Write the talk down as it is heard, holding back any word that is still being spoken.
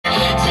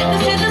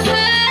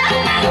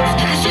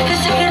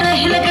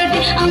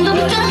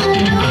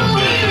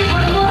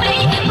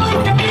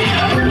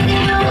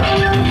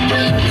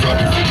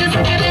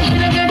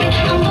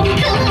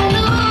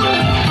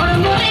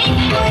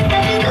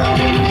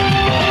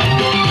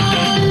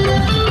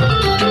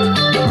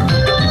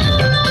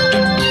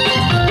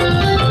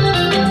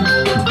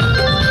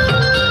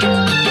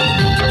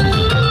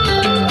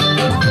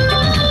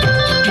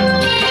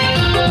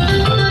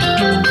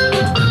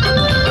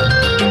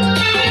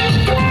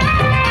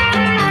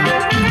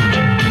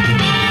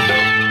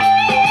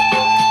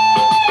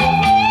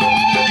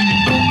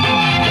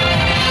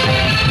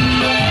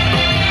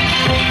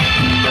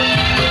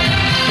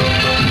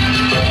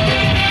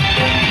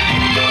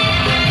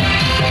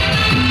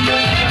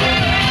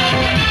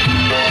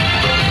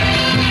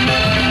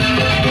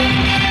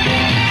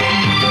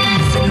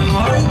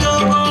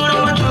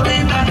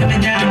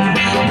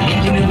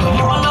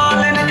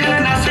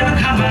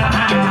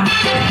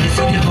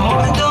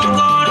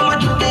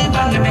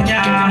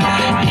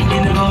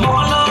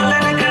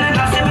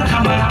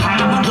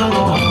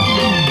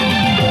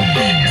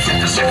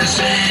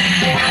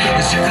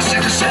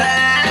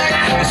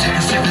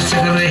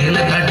Rail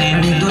गाड़ी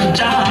निदु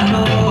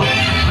चालो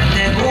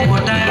मते को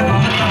गोटाय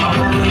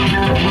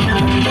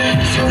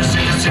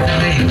सिक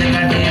रेल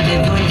गाड़ी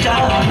निदु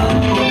चालो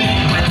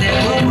मते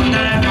को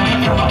गोटाय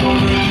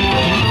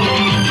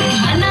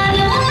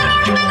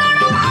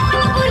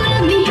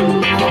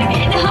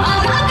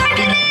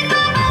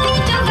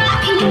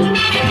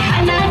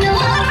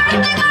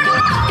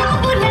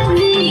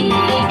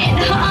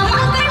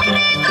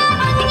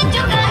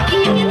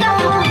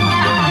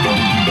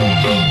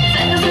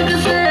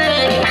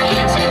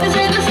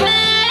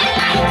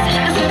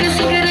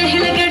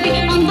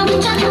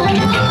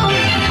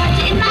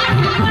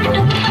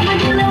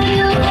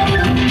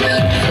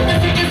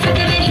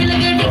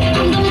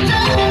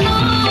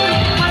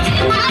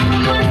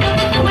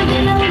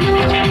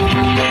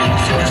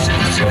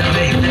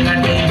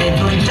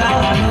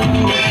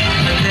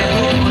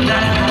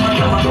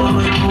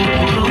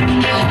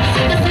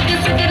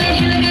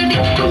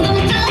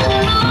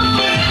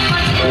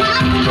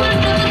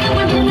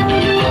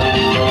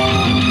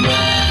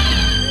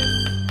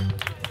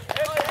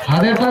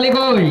हाथेर ताली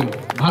कई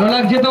भालो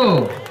लागছে तो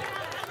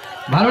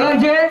भालो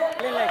लागছে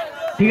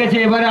ठीक আছে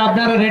এবারে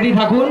আপনারা রেডি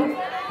থাকুন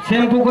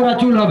শ্যাম্পু করা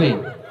চুল হবে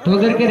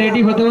তোদেরকে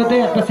রেডি হতে হতে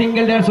একটা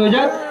সিঙ্গেল ডান্স হয়ে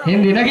যাক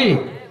হিন্দি নাকি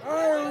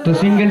তো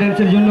সিঙ্গেল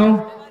ডান্সের জন্য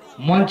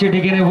মঞ্চে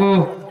ডেকে নেব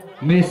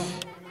মিস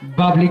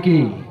বাবলি কি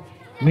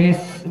miss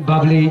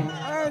Babli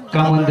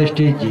come on the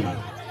stage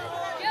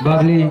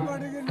Babli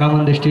come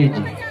on the stage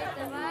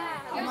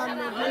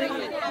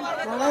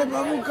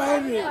बाबू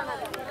काहे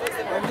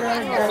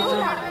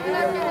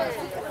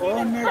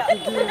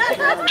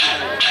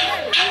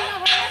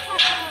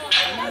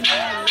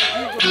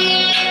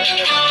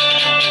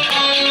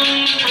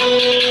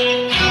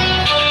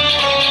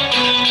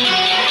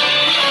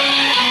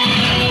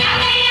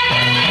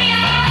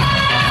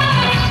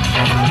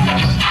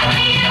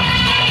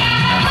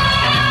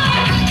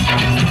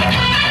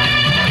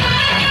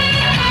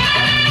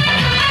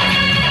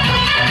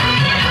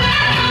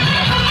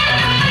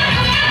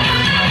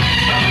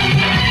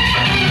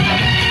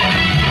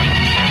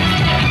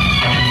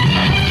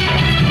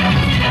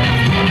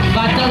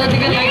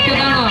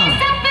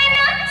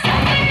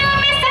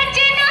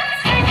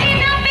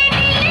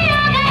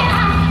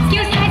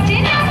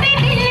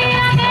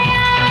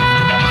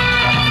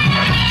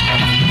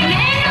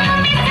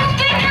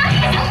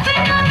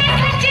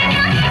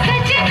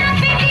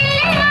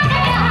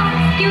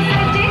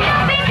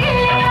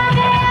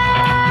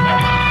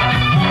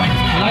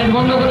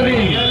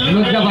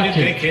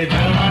देखे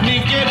जवानी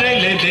के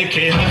रेले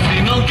देखे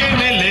हसीनों के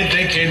मेले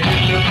देखे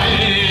दिल पे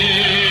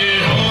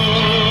हो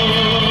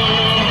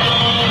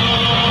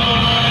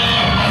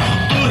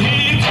तू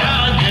ही छा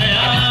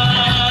गया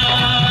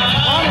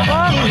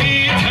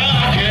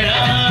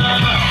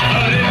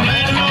अरे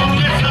नैनों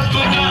में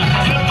सपना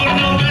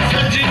सपनों में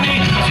सजनी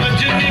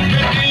सजनी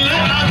पे दिल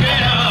आ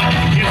गया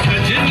ये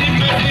सजनी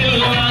पे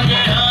दिल आ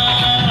गया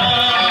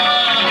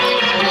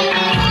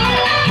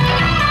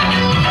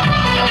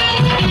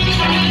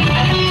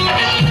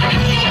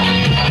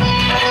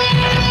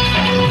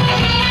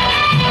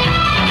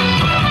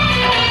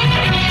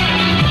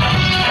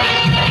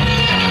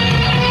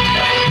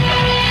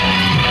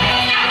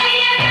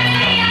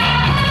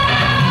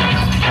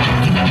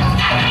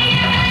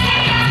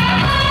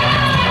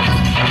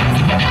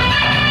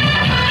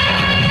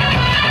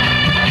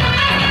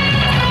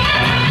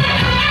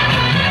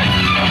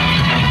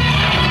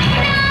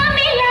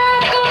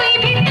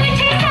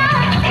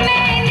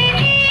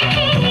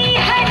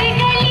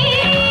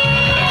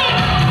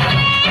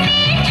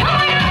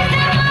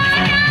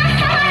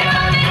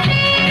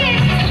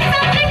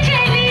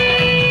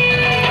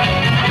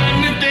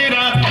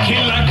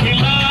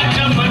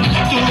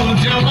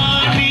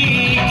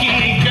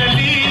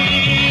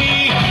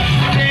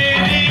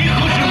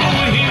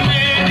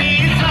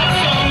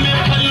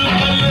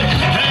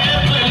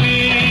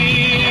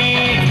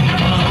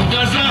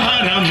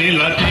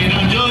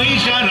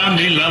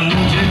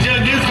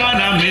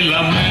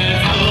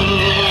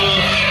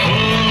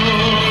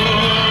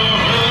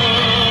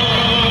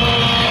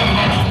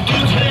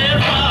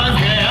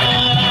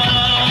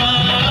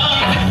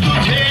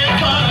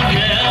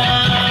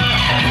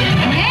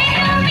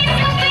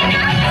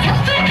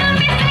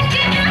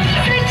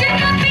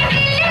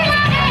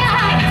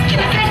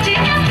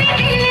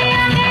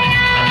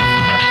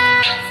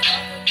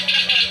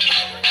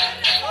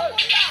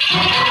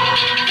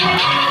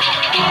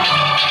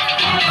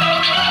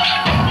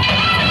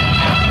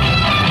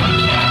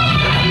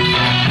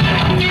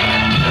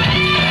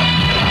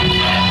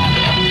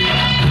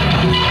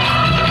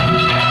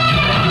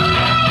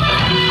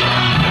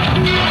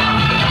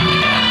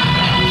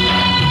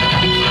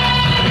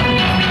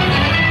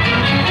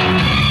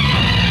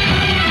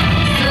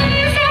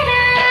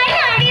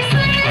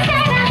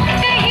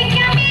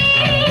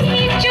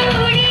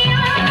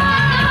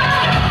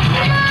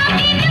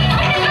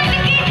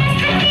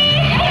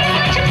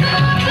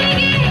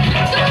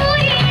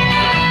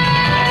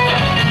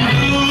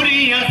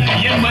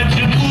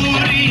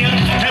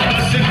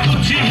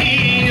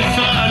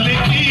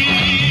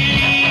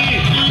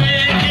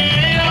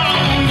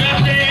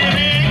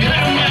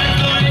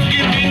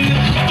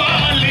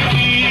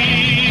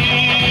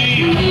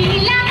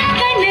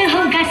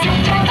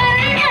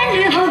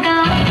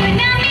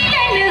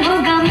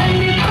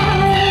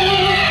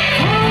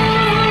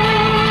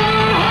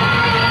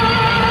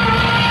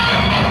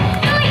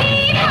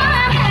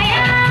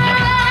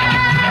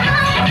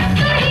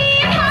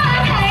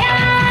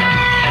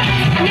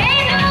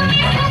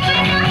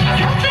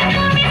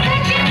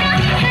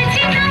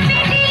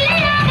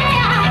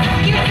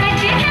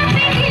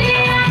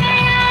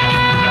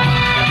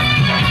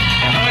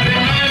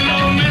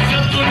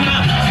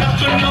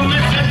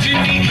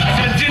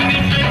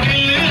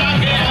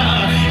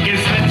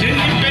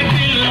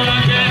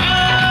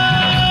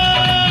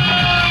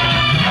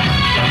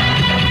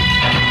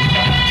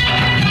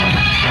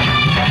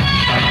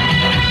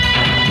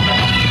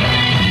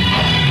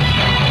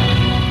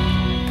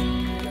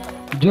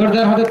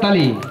জোরদার হাতের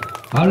তালি।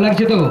 ভালো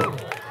লাগছে তো?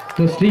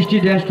 তো সৃষ্টি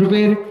ড্যান্স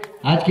ট্রুপের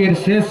আজকের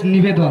শেষ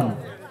নিবেদন,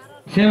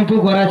 শ্যাম্পু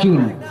করা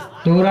চুল।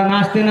 তো ওরা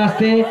নাচতে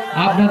নাচতে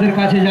আপনাদের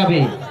কাছে যাবে,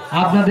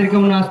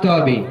 আপনাদেরকেও নাচতে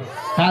হবে।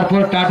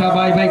 তারপর টাটা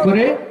বাই বাই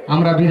করে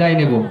আমরা বিদায়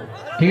নেব।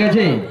 ঠিক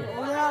আছে?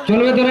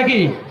 চলবে তো নাকি?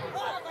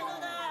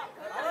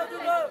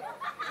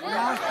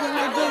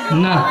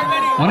 না,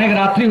 অনেক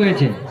রাত্রি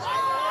হয়েছে।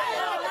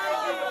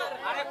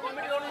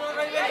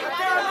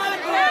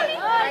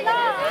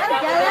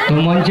 তো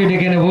মঞ্চে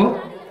ডেকে নেব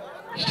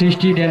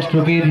সৃষ্টি ড্যান্স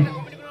ট্রুপের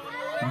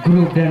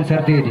গ্রুপ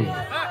ড্যান্সারদের।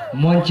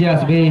 মঞ্চে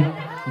আসবে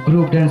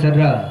group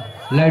ড্যান্সাররা।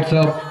 Lights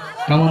off,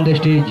 come on the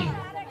stage.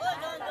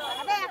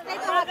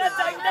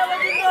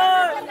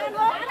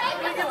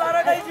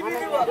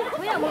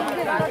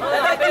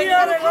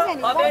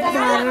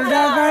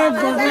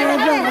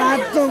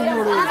 রাত তো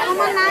পড়ে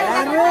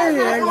আরে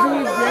একদম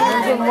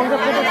মনটা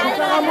ফটো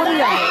টাকা মরে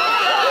যায়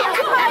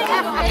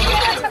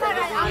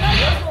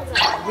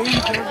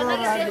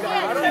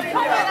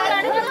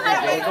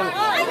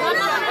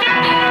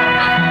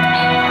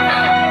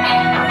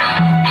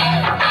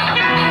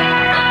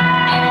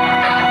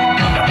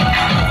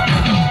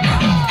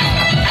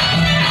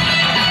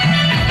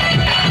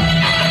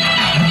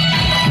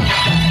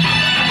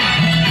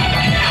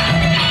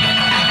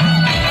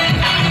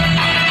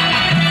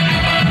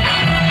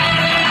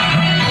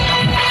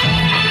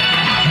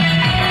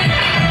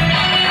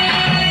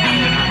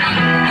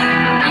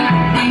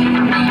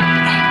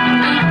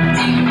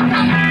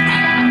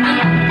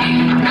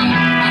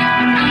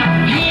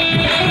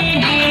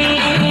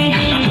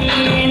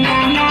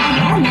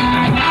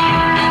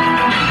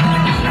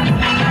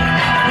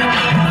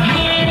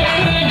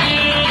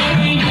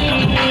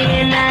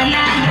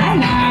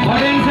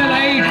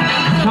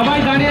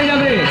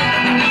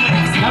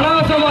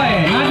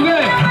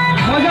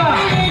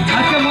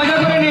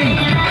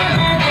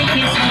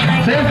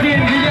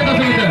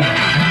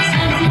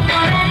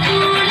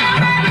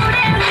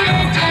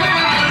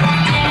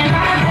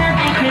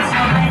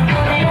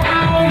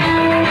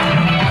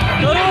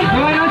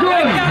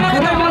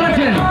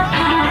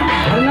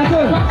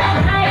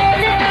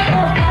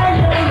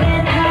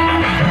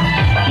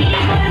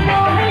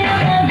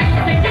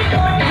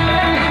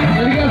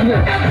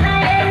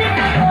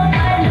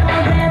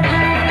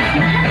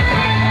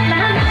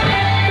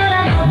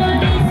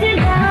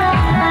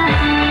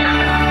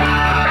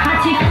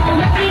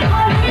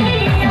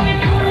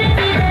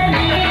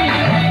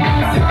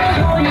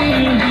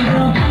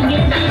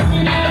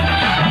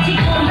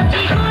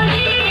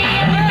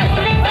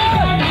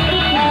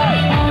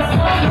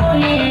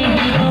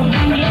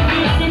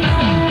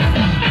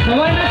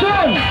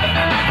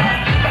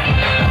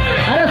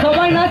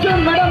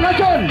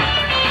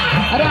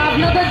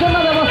আপনাদের জন্য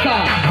ব্যবস্থা।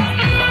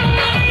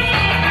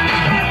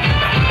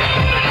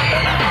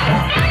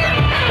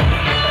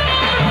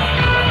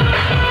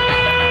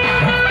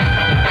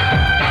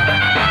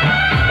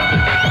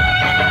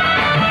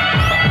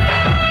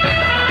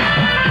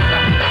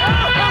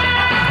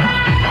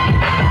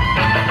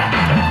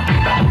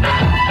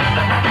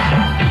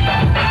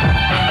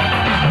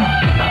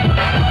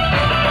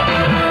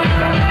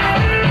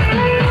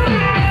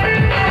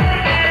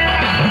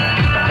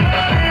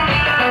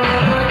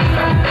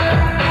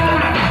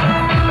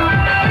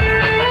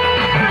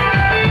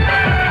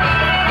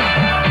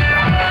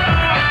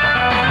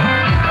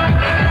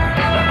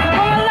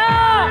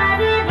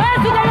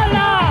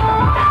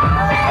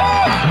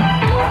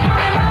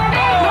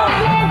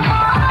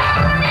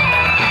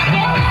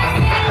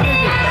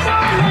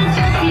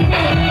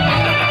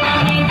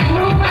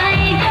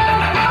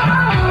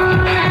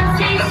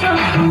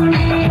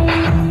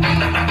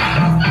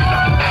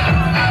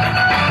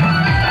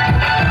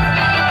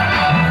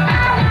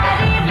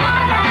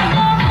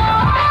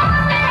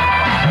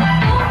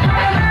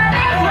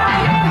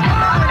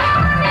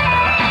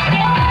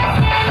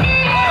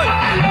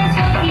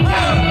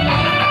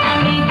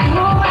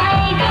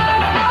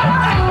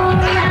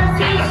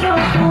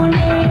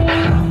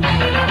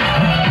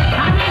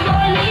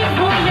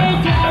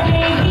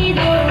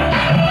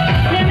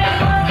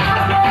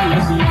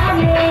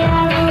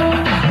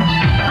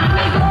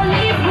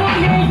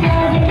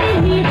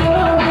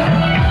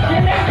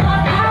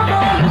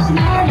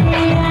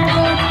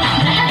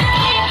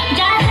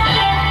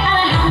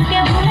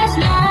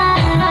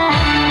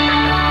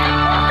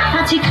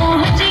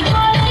 JHIKURIA